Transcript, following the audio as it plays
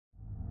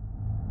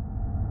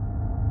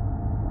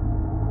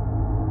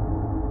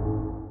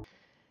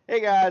Hey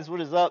guys, what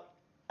is up?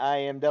 I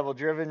am Devil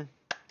Driven.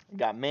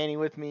 Got Manny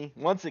with me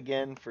once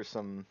again for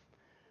some,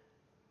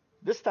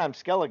 this time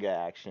Skellige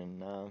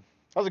action.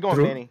 How's it going,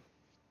 True. Manny?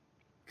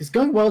 It's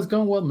going well. It's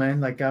going well,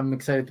 man. Like I'm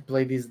excited to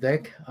play this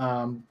deck.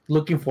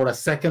 Looking for a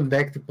second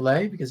deck to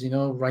play because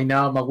right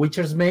now I'm a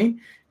Witcher's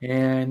main,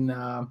 and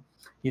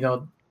you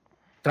know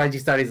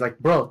tragicstar is like,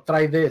 bro,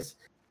 try this.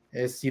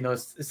 It's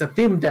a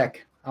theme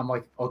deck. I'm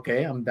like,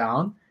 okay, I'm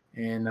down,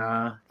 and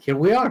here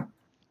we are.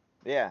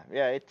 Yeah.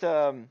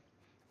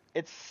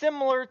 It's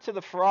similar to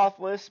the Froth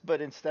list, but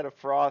instead of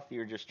Froth,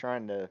 you're just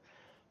trying to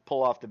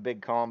pull off the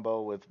big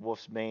combo with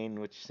Wolf's Bane,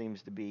 which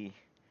seems to be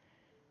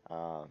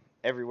uh,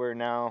 everywhere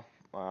now,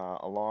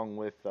 along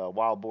with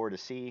Wild Boar to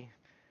Sea.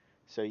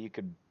 So you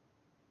could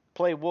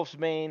play Wolf's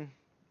Bane,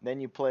 then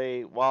you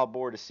play Wild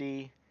Boar to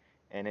Sea,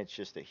 and it's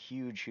just a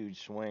huge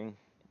swing.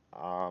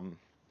 Um,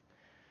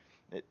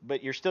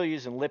 but you're still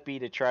using Lippy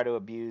to try to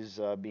abuse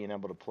being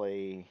able to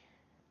play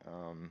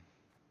um,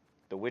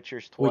 the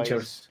Witchers twice,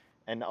 Witchers.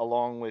 and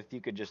along with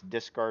you could just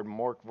discard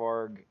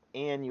Morkvarg,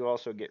 and you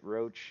also get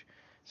Roach.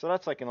 So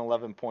that's like an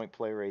 11-point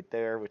play right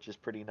there, which is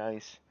pretty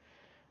nice.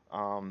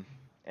 Um,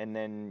 and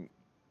then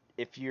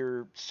if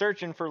you're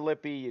searching for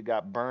Lippy, you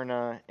got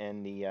Burna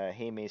and the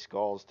Haymay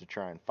Skulls to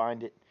try and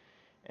find it.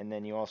 And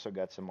then you also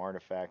got some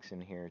artifacts in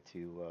here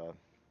to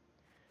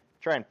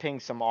try and ping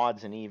some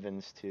odds and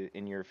evens to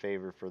in your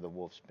favor for the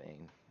Wolf's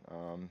Bane.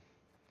 Um,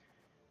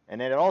 and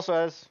then it also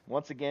has,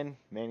 once again,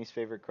 Manny's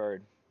favorite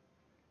card,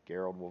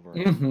 Gerald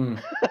Wolverine. Mm-hmm.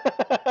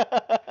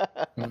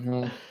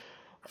 Mm-hmm.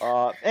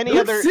 It Any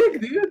looks other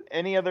sick,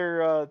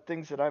 dude.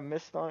 things that I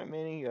missed on it,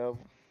 Manny?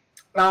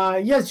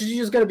 Yes, you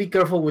just gotta be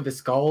careful with the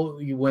skull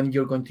when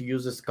you're going to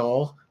use the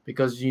skull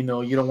because you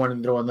don't want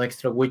to throw an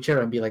extra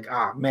Witcher and be like,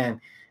 ah man.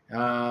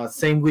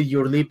 Same with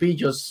your Lippy.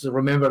 Just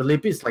remember,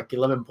 Lippy is like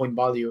 11-point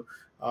value.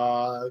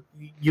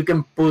 You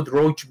can put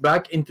Roach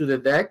back into the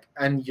deck,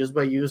 and just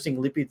by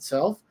using Lippy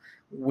itself,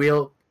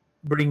 will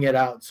bring it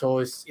out. So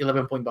it's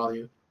 11-point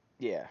value.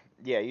 Yeah.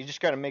 You just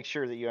got to make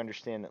sure that you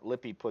understand that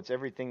Lippy puts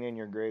everything in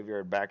your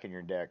graveyard back in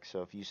your deck.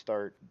 So if you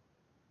start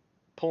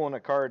pulling a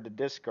card to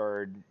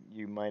discard,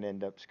 you might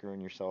end up screwing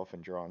yourself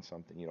and drawing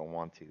something you don't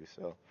want to.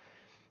 So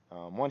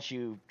once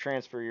you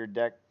transfer your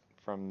deck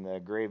from the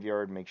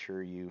graveyard, make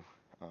sure you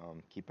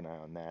keep an eye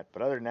on that.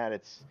 But other than that,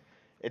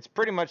 it's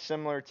pretty much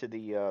similar to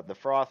the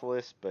Froth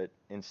list, but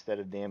instead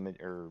of damage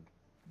or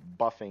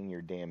buffing,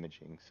 you're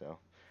damaging. So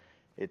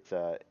it's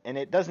and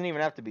it doesn't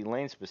even have to be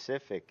lane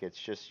specific. It's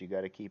just you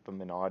got to keep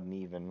them in odd and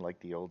even like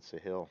the old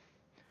Sahil.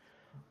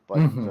 But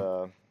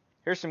Mm-hmm.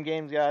 here's some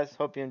games, guys.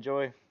 Hope you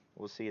enjoy.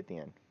 We'll see you at the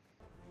end.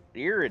 Who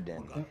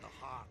Iridan. got the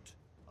heart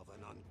of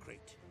an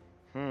uncrate?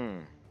 Hmm.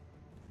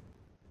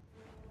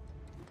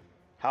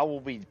 How will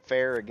we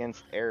fare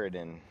against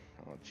Eridan?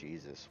 Oh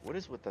Jesus! What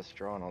is with us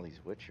drawing all these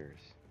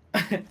Witchers?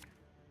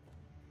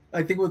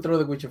 I think we'll throw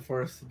the Witcher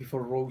first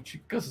before Roach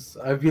because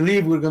I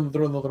believe we're gonna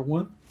throw another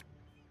one.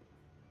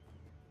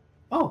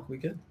 Oh, we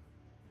good.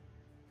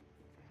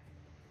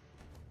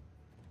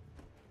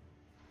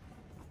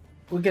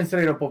 We can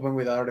straight up open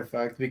with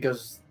artifact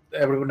because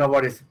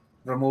nobody's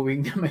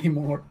removing them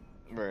anymore.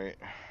 Right.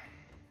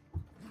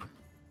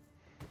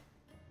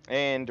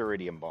 And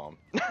Iridium Bomb.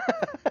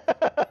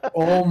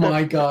 Oh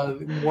my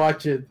god,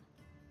 watch it.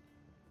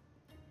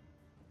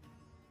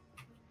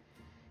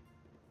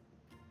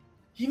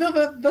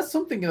 That's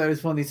something that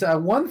is funny. It's a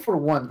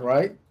 1-for-1,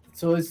 right?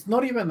 So it's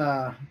not even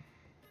a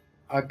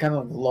kind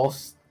of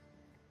lost.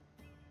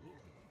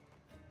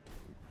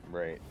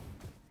 Right.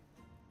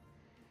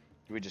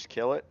 Do we just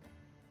kill it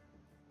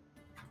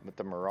with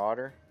the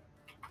Marauder?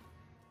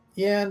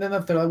 Yeah, and then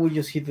after that we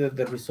just hit the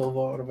resolve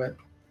out of it.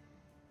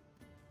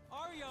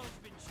 Ario's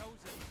been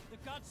chosen. The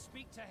gods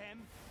speak to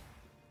him.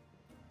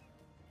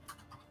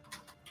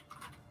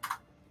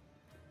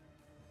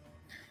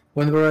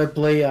 Whenever I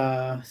play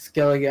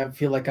Skellige, I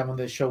feel like I'm on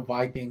the show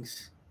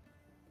Vikings.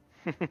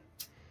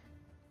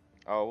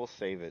 Oh, we'll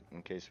save it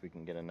in case we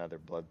can get another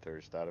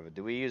Bloodthirst out of it.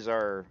 Do we use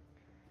our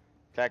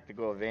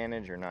tactical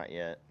advantage or not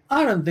yet?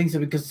 I don't think so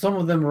because some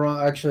of them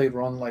actually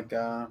run like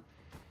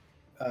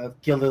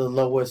kill the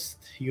lowest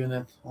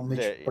unit on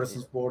each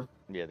person's board.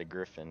 Yeah, the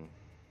Griffin.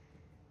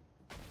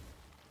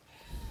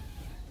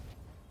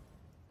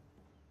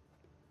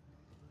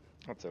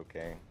 That's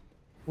okay.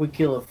 We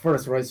kill it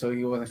first, right? So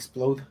you won't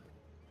explode.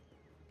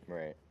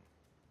 Right.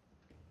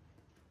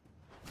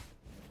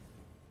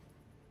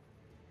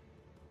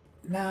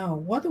 Now,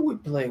 what do we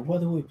play?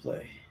 What do we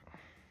play?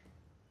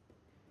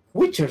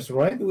 Witchers,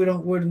 right?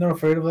 We're not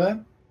afraid of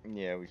that.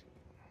 Yeah, we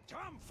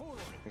Tomfool!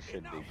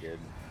 should be good.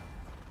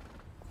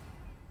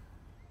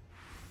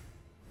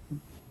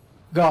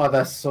 God,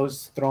 that's so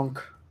strong.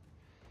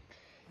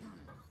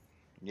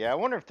 Yeah, I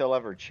wonder if they'll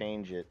ever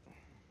change it.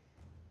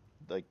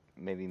 Like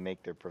maybe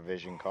make their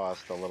provision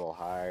cost a little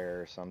higher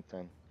or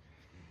something.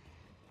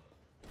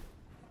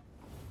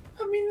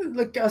 I mean,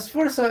 like as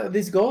far as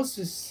this goes,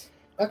 it's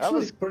That actually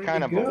was pretty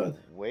kind of good.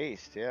 a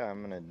waste. Yeah,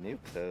 I'm gonna nuke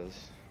those.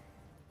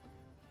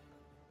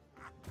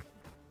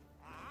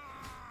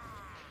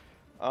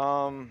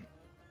 Um,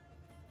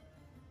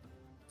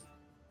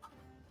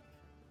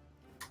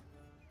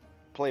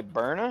 Play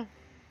Burna?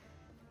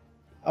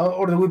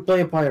 Or do we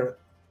play a pirate?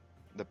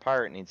 The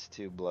pirate needs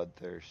 2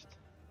 bloodthirst.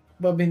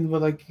 But I mean,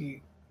 but like,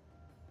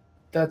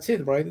 that's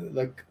it, right?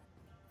 Like,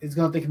 it's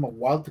gonna take him a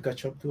while to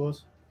catch up to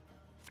us.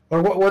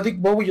 Or what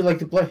would you like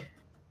to play?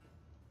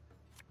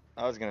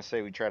 I was gonna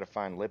say we try to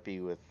find Lippy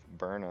with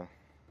Burna.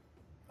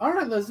 All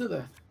right, let's do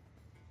that.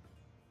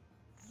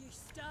 You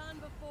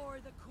stand before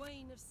the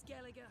Queen of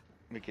Skellige.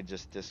 We could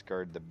just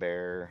discard the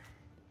bear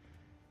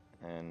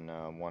and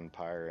 1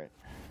 pirate.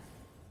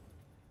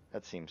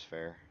 That seems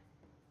fair.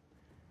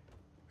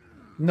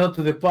 Not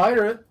to the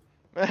pirate.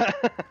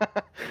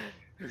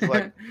 He's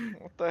like,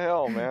 what the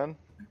hell, man?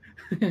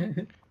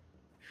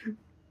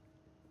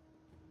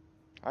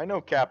 I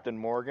know Captain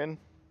Morgan.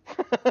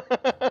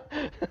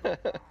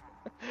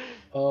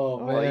 Oh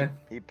man.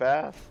 He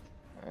passed.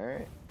 All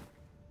right.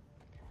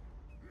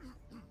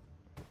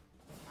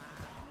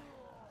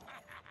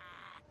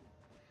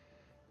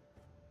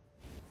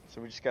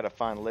 So we just gotta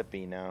find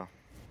Lippy now.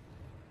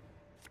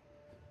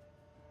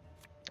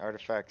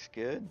 Artifact's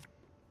good.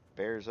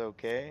 Bear's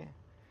okay.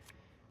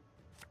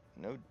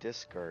 No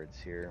discards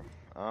here.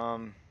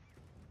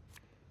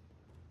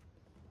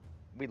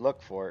 We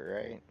look for it,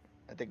 right?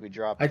 I think we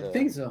dropped. I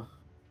think so.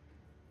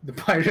 The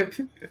pirate.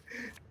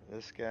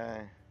 This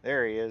guy.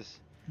 There he is.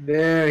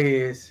 There he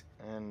is.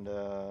 And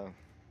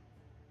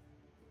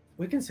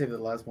we can save the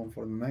last one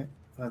for the night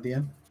at the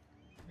end.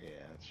 yeah,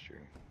 that's true.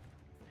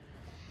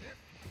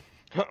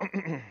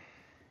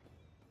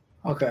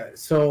 Okay,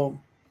 so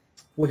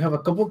we have a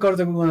couple cards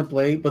that we want to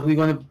play, but we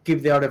want to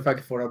keep the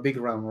artifact for a big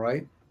round,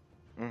 right?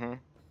 Mhm.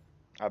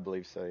 I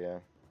believe so, yeah.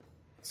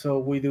 So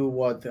we do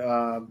what?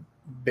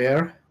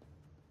 Bear.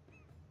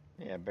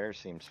 Yeah, bear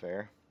seems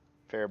fair.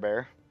 Fair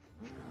bear.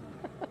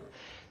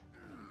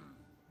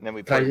 And then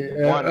we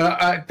play one.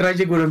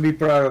 Tragic wouldn't be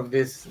proud of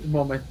this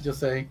moment, just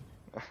saying.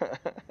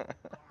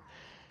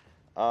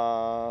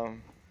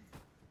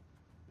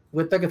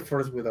 We attack it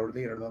first with our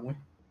leader, don't we?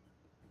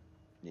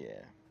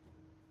 Yeah.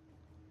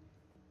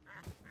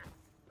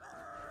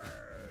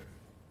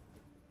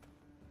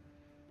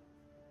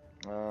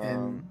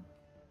 And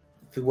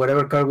to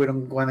whatever card we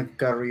don't want to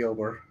carry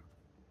over.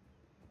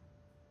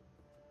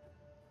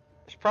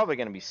 There's probably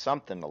going to be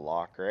something to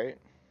lock, right?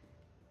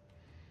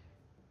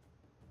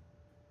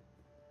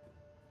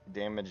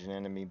 Damage an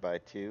enemy by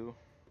 2.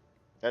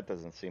 That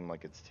doesn't seem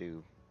like it's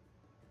too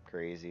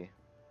crazy.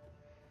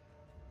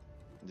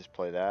 Just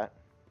play that.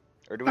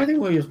 Or do we? I think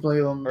we just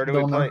play on. Or do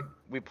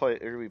we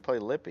play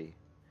Lippy?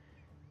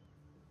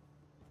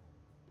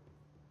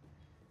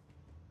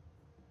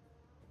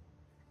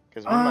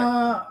 Because we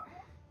might.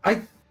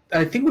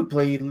 I think we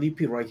play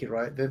Lippy right here,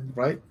 right? Then,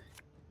 right?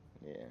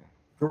 Yeah.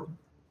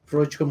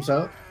 Crach comes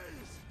out.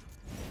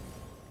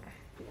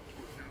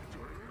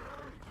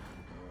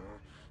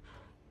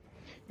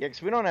 Yeah,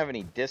 because we don't have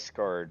any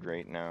discard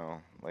right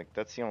now. Like,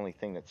 that's the only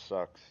thing that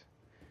sucks.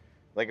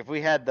 Like, if we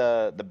had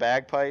the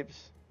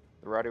bagpipes,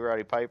 the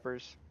Roddy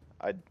Pipers,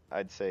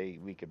 I'd say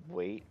we could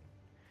wait.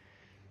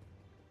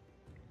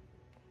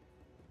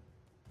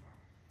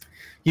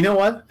 You know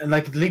what?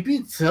 Like Lippy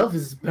itself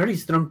is very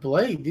strong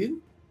play,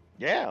 dude.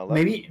 Yeah.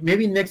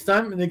 Maybe next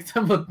time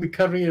we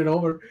carry it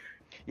over.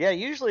 Yeah,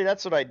 usually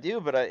that's what I do,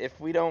 but if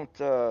we don't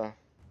draw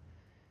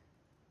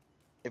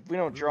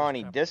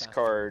any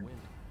discard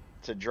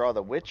to draw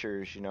the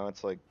Witchers, you know,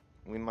 it's like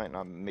we might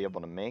not be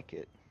able to make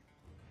it.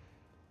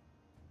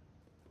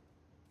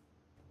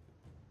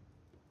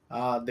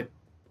 What's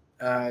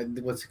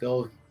it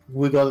called?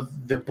 We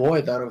got the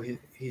Void out of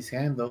his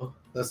hand though.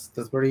 That's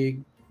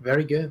very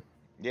good.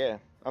 Yeah,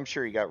 I'm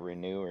sure he got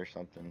Renew or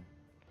something.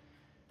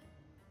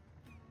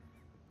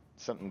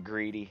 Something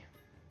greedy.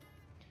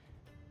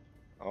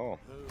 Oh.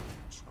 Who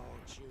told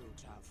you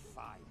to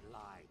fight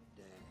like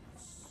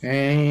this?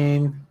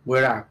 And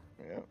we're out.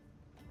 Yep.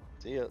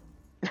 See ya.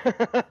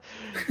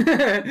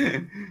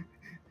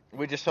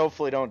 We just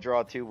hopefully don't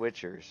draw 2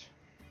 Witchers.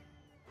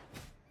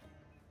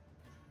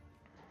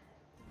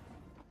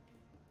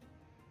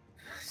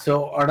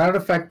 So our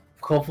artifact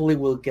hopefully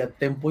will get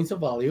 10 points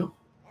of value.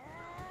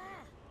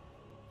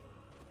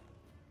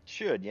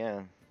 Should,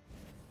 yeah.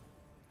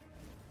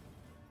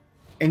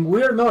 And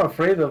we're not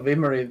afraid of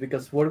Emery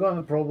because we're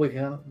probably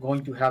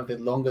going to have the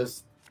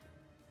longest.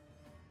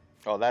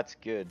 Oh, that's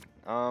good.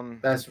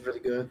 That's really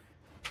good.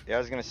 Yeah, I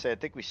was gonna say I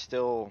think we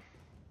still.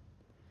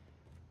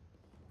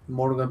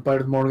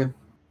 Pirate Morgan.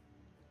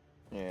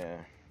 Yeah.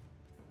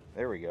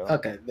 There we go.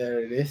 Okay, there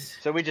it is.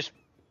 So we just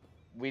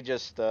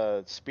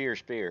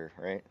spear,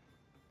 right?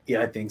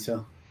 Yeah, I think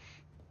so.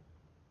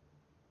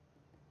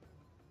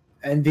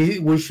 And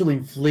we should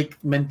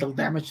inflict mental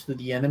damage to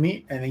the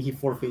enemy, and then he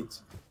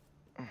forfeits.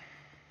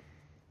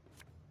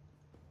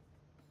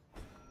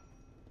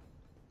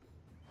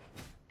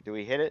 Do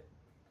we hit it?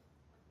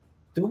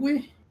 Do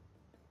we?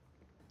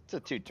 It's a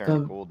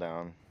 2-turn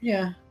cooldown.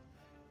 Yeah.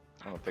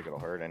 I don't think it'll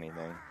hurt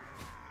anything.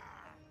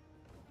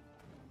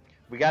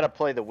 We gotta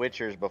play the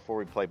Witchers before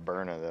we play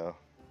Burna, though.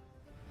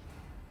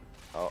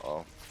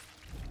 Uh-oh.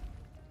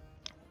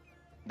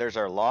 There's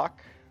our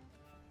lock.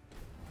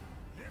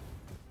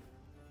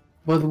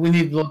 But we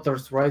need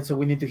blotters, right? So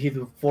we need to hit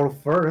the 4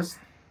 first,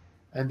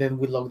 and then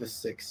we lock the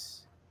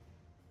 6.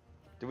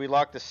 Do we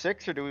lock the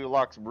 6 or do we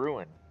lock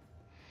ruin?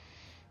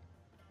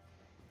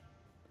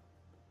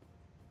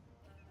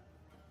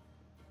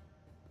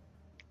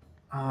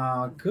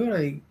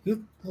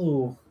 Good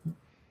clue.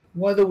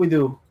 What do we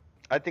do?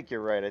 I think you're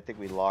right. I think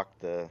we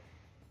locked the.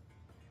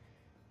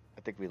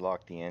 I think we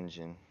locked the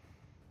engine.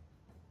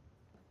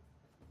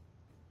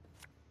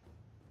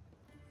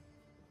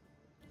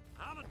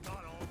 Haven't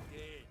got all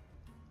day.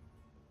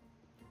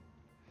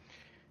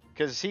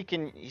 Because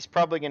he's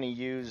probably going to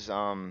use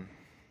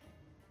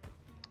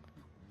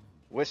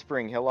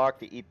Whispering Hillock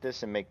to eat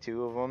this and make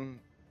 2 of them.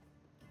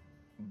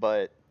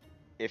 But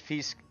if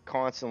he's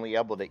constantly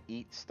able to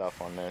eat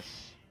stuff on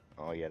this,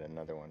 oh, yet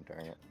another one,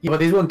 darn it. Yeah, but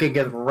this one can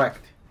get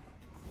wrecked.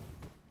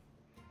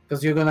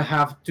 Because you're gonna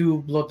have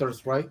 2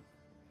 blotters, right?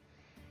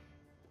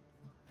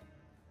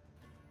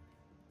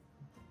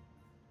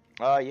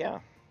 Yeah.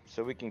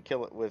 So we can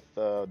kill it with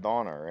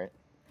Donna, right?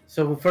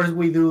 So first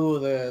we do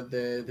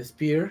the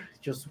spear,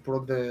 just to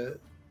proc the.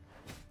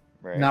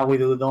 Right. Now we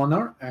do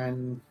Donor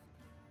and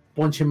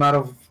punch him out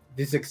of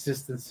this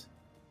existence.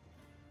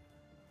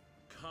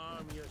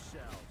 Calm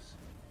yourselves.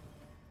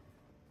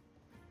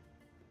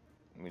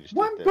 We just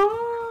One did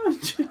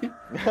punch.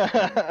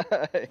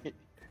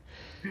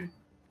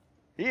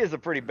 He is a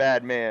pretty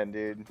bad man,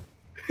 dude.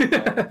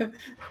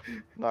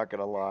 Not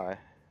gonna lie.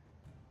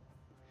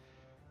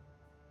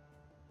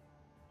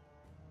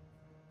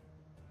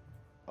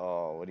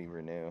 Oh, what do you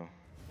renew?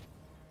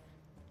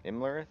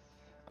 Imlerith?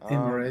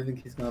 I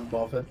think he's gonna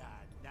buff it.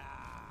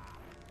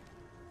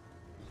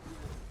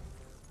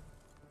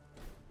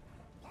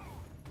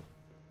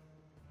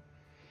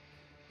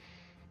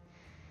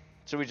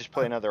 So we just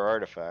play another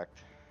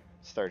artifact.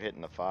 Start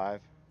hitting the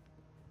 5.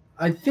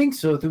 I think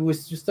so. Do we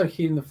just start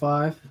hitting the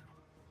 5?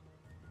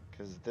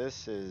 Because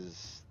this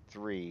is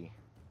 3.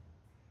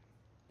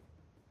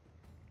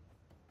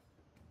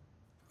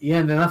 Yeah,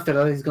 and then after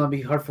that, it's gonna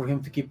be hard for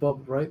him to keep up,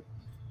 right?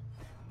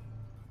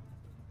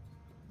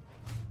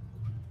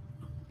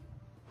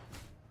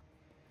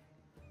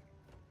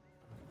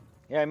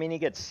 Yeah, I mean, he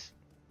gets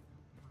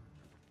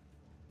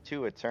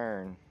 2 a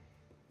turn.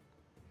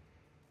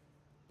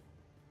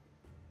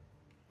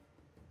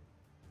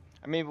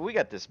 I mean, but we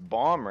got this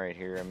bomb right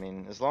here. I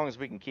mean, as long as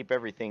we can keep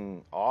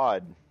everything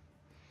odd,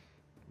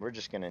 we're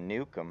just gonna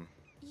nuke them.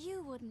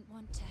 You wouldn't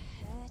want to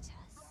hurt us,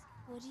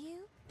 would you?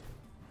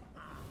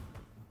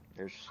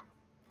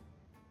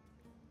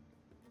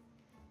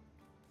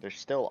 They're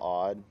still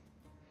odd.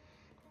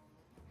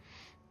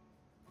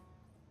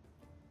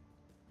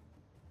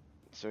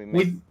 So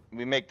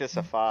we make this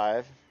a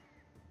 5.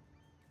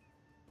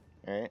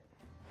 Right?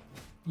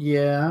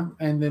 Yeah,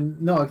 and then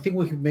no, I think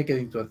we can make it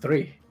into a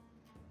 3.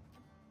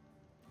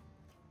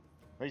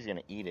 Or he's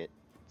gonna eat it.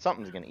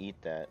 Something's gonna eat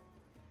that.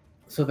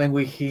 So then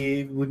we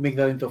make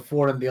that into a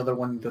 4 and the other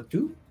one into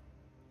 2.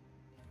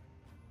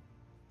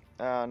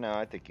 No,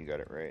 I think you got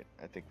it right.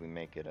 I think we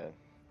make it a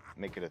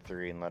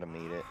 3 and let him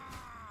eat it.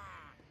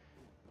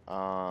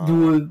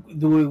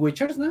 Do we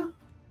Witchers now?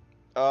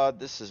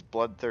 This is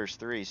Bloodthirst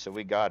 3, so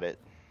we got it.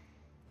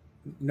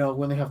 No,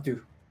 we only have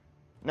 2.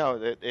 No,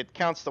 it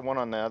counts the one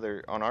on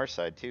our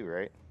side too,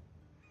 right?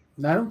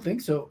 No, I don't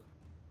think so.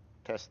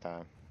 Test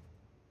time.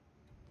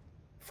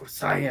 For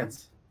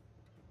science.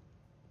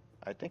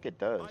 I think it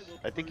does.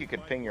 I think you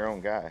could ping your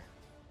own guy.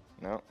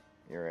 No,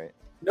 you're right.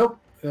 Nope.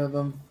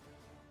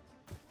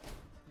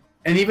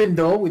 And even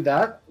though with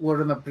that,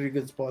 we're in a pretty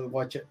good spot.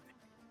 Watch it.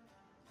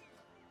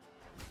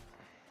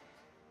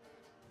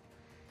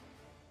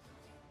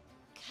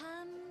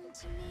 Come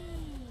to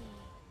me.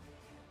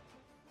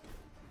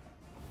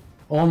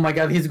 Oh my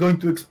god, he's going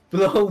to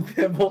explode,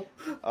 Devil.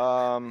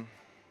 I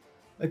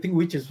think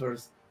Witches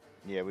first.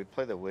 Yeah, we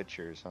play the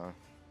Witchers, huh?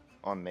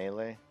 On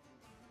melee?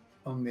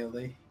 On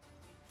melee.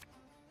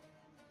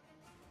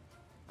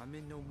 I'm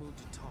in no mood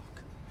to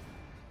talk.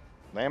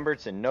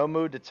 Lambert's in no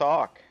mood to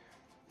talk.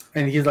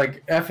 And he's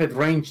like, F at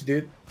range,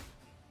 dude.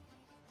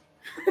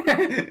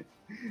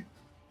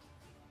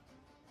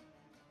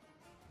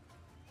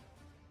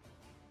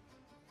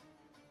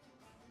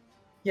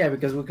 Yeah,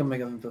 because we can make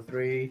it into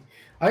 3.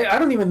 I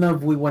don't even know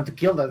if we want to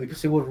kill that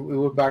because it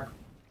would back.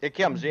 It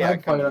comes, yeah,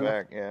 it comes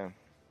backfire. back, yeah.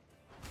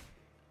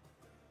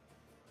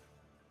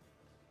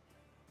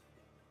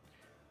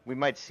 We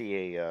might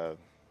see a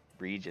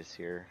Regis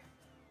here.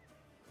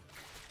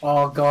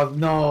 Oh god,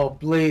 no,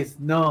 please,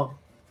 no.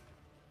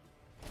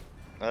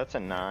 Oh, that's a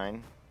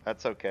 9.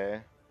 That's okay.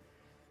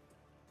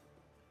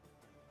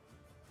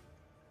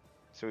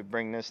 So we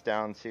bring this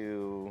down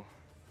to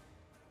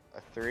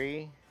a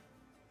 3.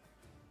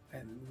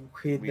 And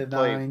hit the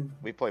play, 9.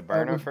 We play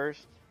Burner we-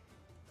 first.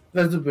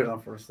 Let's do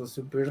Birna first. Let's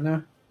do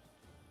Birna.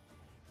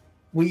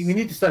 We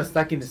need to start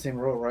stacking the same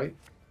row, right?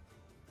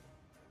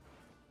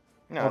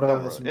 No, Or it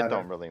don't, doesn't it matter?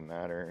 don't really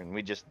matter. And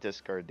we just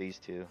discard these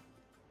 2.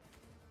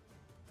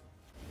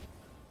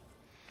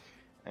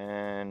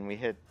 And we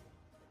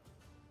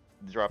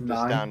drop this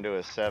 9. down to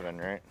a 7,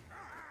 right?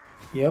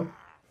 Yep.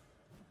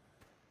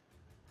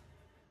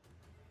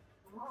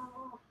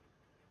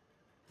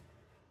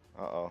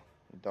 Uh-oh.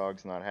 The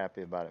dog's not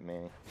happy about it,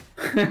 Manny.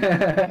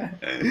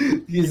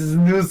 He's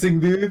snoozing,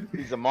 dude.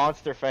 He's a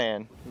monster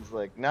fan. He's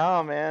like,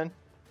 no, man.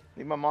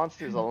 Leave my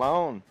monsters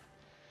alone.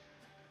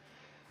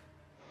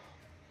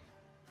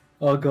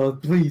 Oh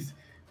god, please.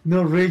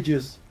 No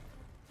rages.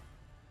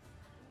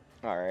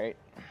 Alright.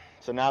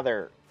 So now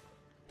they're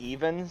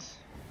evens.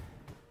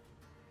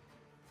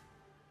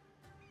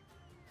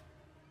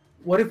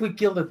 What if we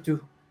kill the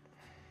 2?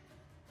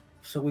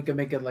 So we can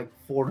make it like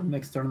 4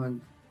 next turn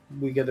and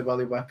we get the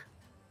value back.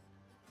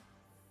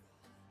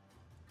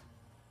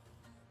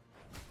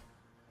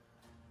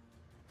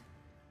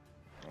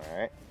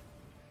 Alright.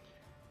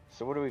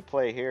 So what do we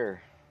play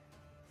here?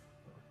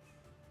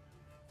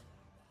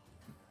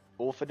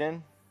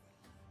 Ulfadin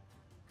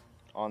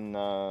on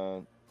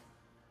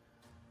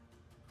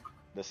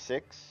the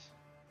 6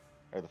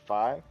 or the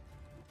 5?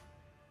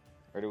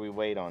 Or do we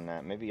wait on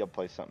that? Maybe you'll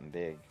play something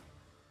big.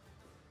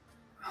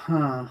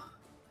 Huh.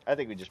 I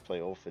think we just play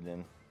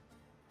Ulfadin.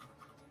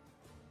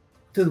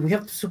 Dude, we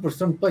have the super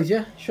strong plays.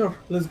 Yeah, sure.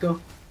 Let's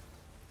go.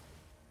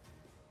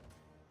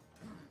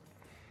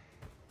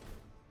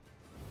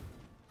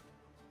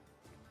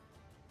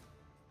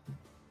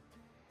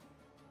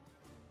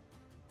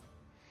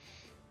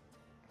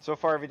 So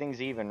far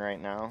everything's even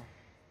right now.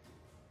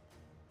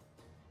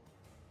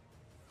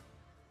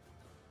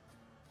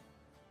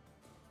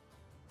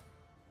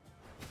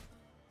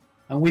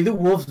 And we do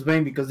Wolf's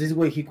Bane because this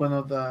way he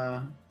cannot.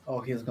 Oh,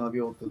 he's gonna be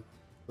able to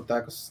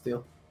attack us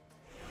still.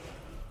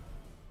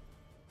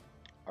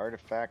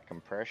 Artifact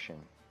compression.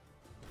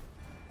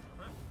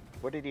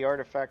 What did the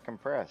artifact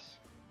compress?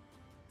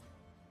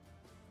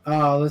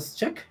 Let's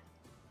check.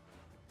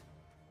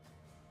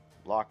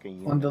 Lock a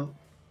unit. On the.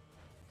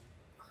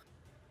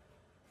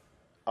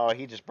 Oh,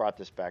 he just brought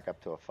this back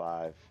up to a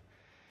 5.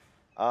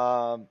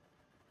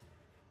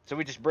 So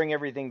we just bring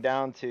everything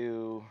down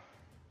to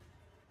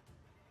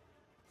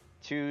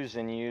 2s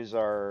and use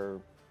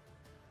our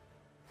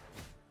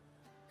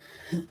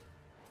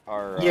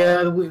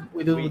Yeah,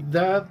 we do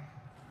that.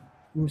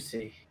 Let me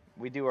see.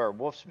 we do our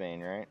Wolf's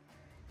Bane, right?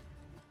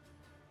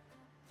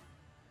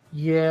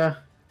 Yeah.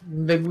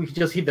 Then we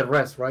just hit the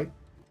rest, right?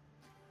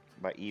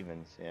 By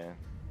evens, yeah.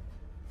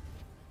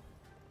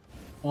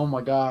 Oh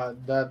my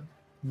god, that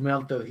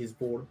melted his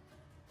board.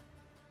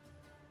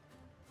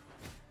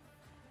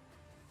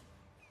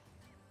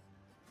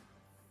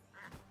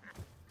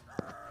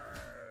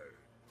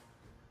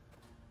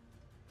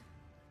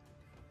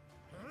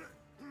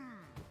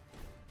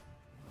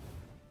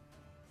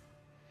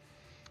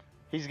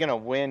 He's gonna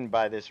win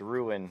by this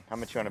ruin. How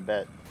much you wanna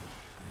bet?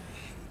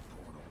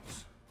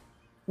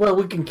 Well,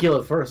 we can kill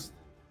it first.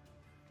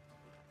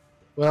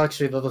 Well,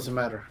 actually, that doesn't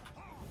matter.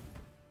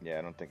 Yeah,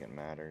 I don't think it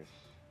matters.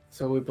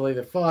 So we play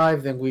the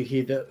 5, then we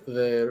hit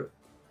the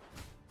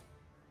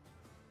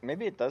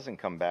Maybe it doesn't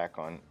come back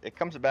on. It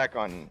comes back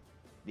on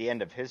the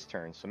end of his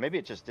turn, so maybe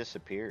it just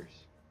disappears.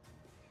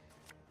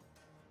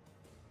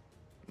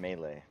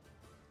 Melee.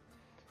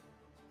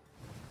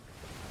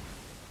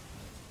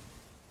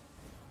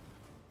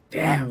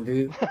 Damn,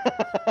 dude.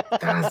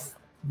 That's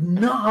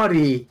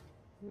naughty.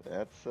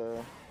 That's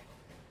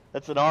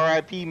an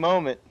RIP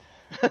moment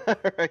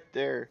right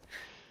there.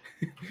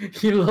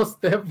 He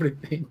lost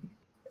everything.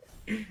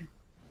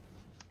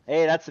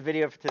 Hey, that's the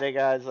video for today,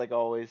 guys. Like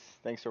always,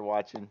 thanks for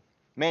watching.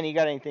 Man, you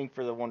got anything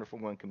for the wonderful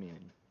Gwent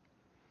community?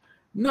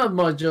 Not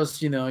much, just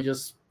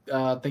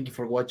thank you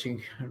for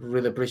watching. I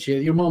really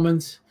appreciate your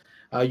moments.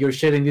 You're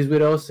sharing this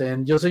with us,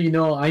 and just so you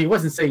know, I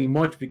wasn't saying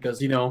much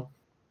because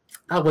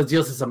I was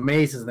just as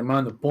amazed as the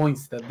amount of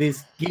points that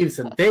this gives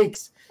and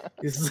takes.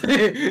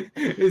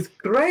 It's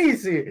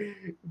crazy,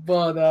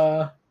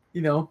 but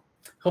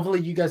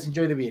hopefully you guys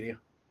enjoy the video.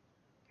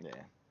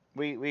 Yeah,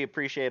 we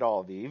appreciate all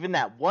of you. Even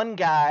that one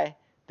guy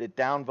that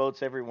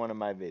downvotes every one of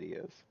my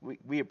videos.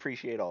 We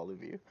appreciate all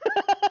of you.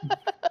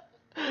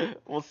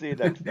 We'll see you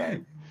next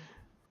time.